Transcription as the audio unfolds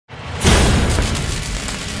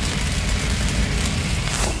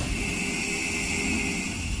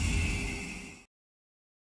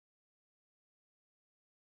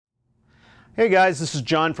Hey guys, this is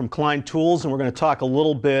John from Klein Tools, and we're going to talk a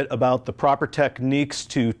little bit about the proper techniques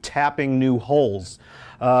to tapping new holes.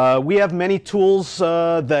 We have many tools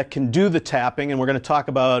that can do the tapping, and we're going to talk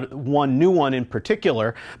about one new one in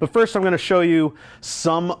particular. But first I'm going to show you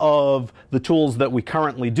some of the tools that we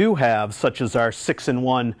currently do have, such as our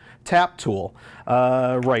 6-in-1 tap tool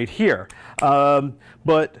right here.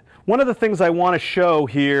 But one of the things I want to show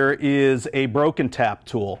here is a broken tap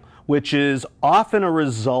tool, which is often a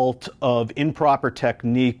result of improper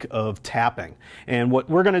technique of tapping. And what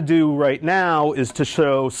we're going to do right now is to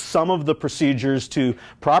show some of the procedures to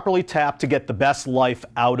properly tap to get the best life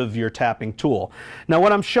out of your tapping tool. Now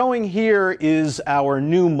what I'm showing here is our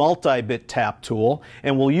new multi-bit tap tool,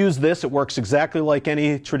 and we'll use this. It works exactly like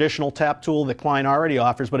any traditional tap tool that Klein already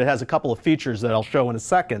offers, but it has a couple of features that I'll show in a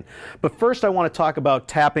second. But first I want to talk about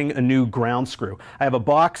tapping a new ground screw. I have a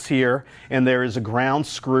box here, and there is a ground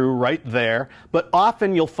screw right there, but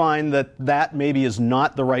often you'll find that that maybe is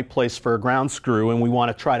not the right place for a ground screw, and we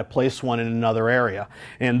want to try to place one in another area.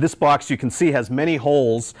 And this box, you can see, has many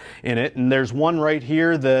holes in it, and there's one right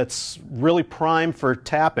here that's really prime for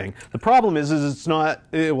tapping. The problem is it's not,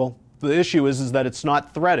 well, the issue is that it's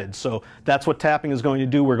not threaded, so that's what tapping is going to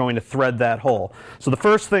do. We're going to thread that hole. So the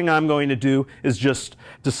first thing I'm going to do is just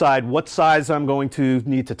decide what size I'm going to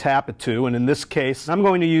need to tap it to, and in this case I'm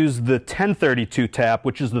going to use the 1032 tap,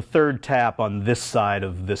 which is the third tap on this side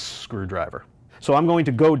of this screwdriver. So I'm going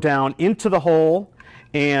to go down into the hole,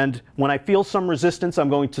 and when I feel some resistance I'm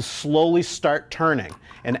going to slowly start turning,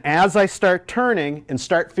 and as I start turning and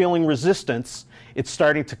start feeling resistance, it's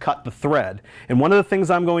starting to cut the thread. And one of the things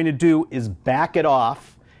I'm going to do is back it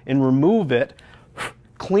off and remove it,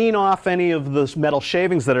 clean off any of the metal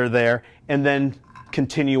shavings that are there, and then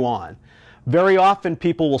continue on. Very often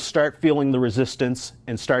people will start feeling the resistance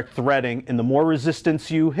and start threading, and the more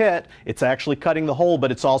resistance you hit, it's actually cutting the hole,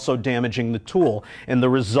 but it's also damaging the tool, and the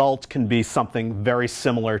result can be something very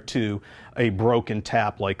similar to a broken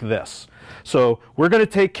tap like this. So we're going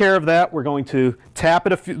to take care of that. We're going to tap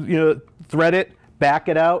it, thread it, back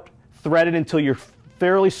it out, thread it until you're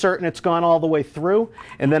fairly certain it's gone all the way through,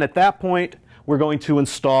 and then at that point we're going to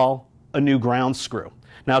install a new ground screw.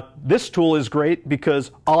 Now this tool is great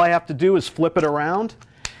because all I have to do is flip it around,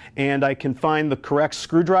 and I can find the correct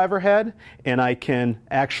screwdriver head, and I can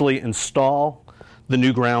actually install the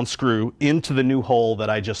new ground screw into the new hole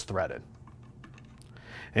that I just threaded.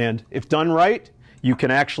 And if done right, you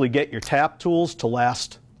can actually get your tap tools to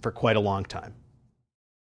last for quite a long time.